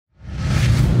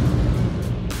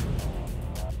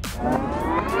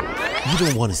You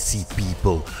don't want to see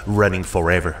people running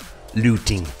forever,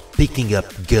 looting, picking up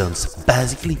guns,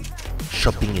 basically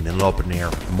shopping in an open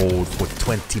air mode for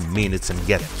 20 minutes and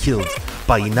get killed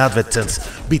by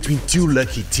inadvertence between two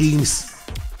lucky teams.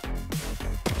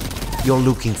 You're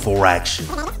looking for action.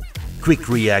 Quick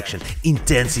reaction,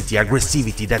 intensity,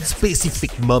 aggressivity, that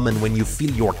specific moment when you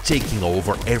feel you're taking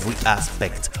over every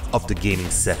aspect of the gaming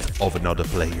set of another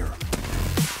player.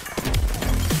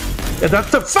 Yeah,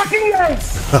 that's the fucking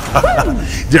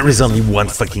life! There is only one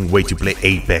fucking way to play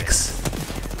Apex.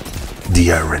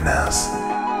 The arenas.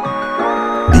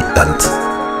 The hunt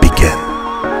began.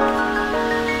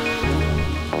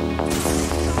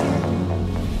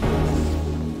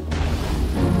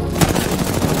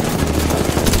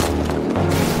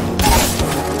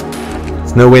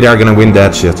 There's no way they're gonna win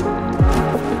that shit.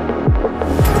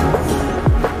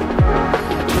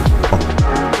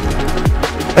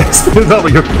 Spill all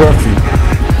your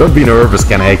coffee. Don't be nervous,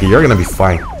 Kaneki. You're gonna be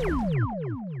fine.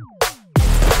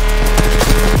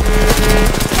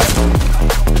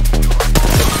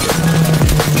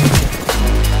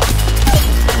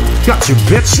 Got you,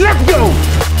 bitch. Let's go.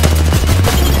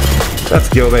 Let's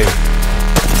go, baby.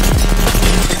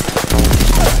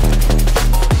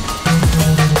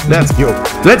 Let's go.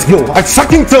 Let's go. I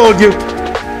fucking told you.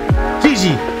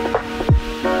 GG.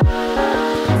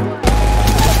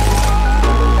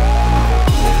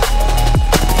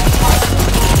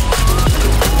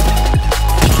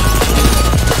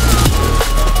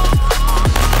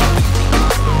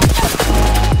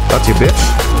 Got you, bitch.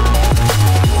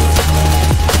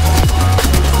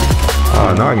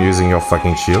 Oh, now I'm using your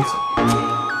fucking shield.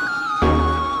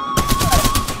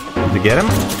 Did you get him?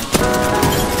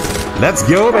 Let's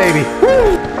go, baby!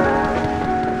 Woo!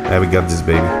 Yeah, we got this,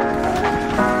 baby.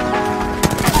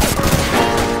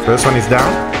 First one is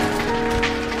down.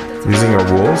 Using our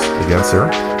walls against her.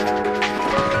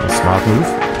 A smart move.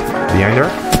 Behind her.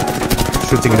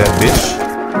 Shooting that bitch.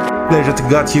 Pleasure to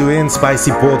got you in,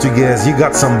 spicy Portuguese. You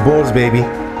got some balls, baby.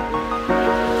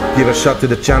 Give a shot to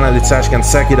the channel. It's Ashcan.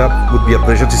 Sack it up. Would be a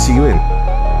pleasure to see you in.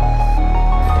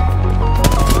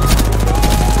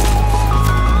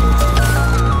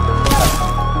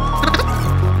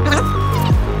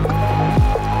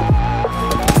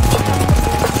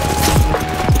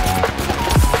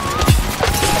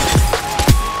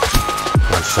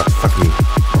 Shut fuck me.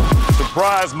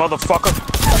 Surprise, motherfucker.